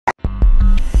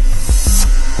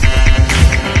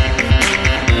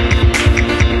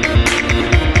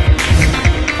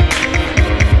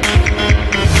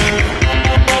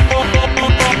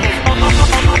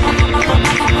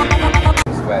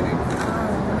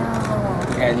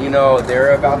and you know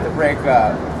they're about to break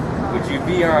up, would you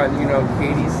be on, you know,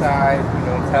 Katie's side, you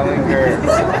know, telling her,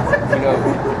 you know,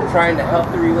 trying to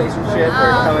help the relationship,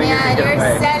 or telling her to get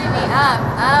away? You're setting me up.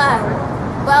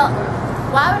 Well,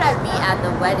 why would I be at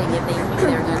the wedding if they knew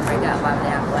they were going to break up? Why would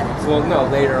they have a wedding? Well, no,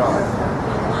 later on.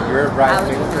 You're a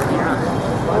bridesmaid.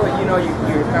 Well, you know, you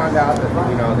found out that,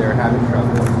 you know, they're having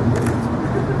trouble.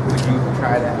 Would you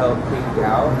try to help Katie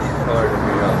out, or,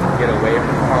 you know, get away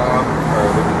from Tom,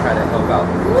 or would you try to help out?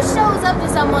 Who shows up to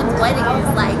someone's wedding and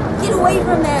is like, get away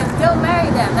from them, don't marry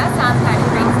them? That sounds kind of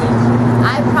crazy.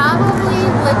 I probably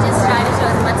would just try to show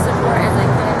as much support as I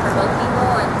could for both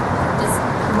people and just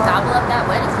gobble up that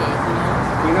wedding cake, you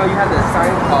know? You know, you have the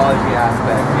Scientology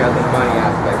aspect, you have the money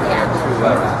aspect, you have the true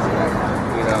love aspect,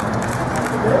 you know?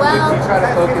 Well, would you try to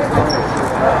focus on it?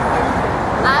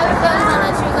 I would focus on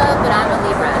the true love, but I'm a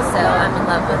Libra, so I'm in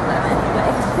love with love anyway.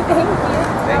 Thank you.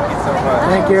 Thank you so much.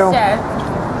 Thank you. Sure.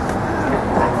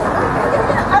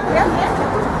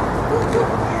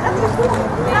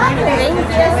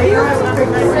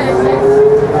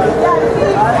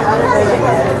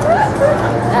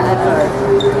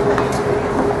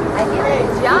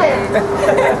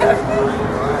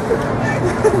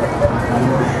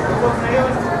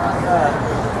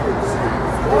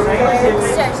 I feel like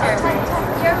it's Sure.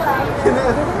 You're welcome.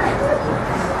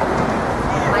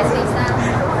 My space now?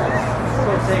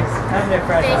 Thanks. I'm there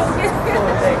fresh. Thank you.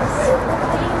 Thanks.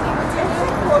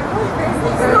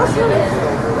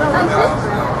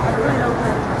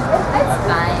 It's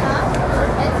fine.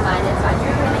 It's fine. It's fine.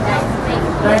 You're really nice. Thank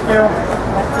you. Thank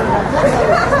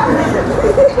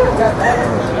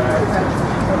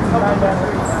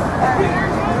you.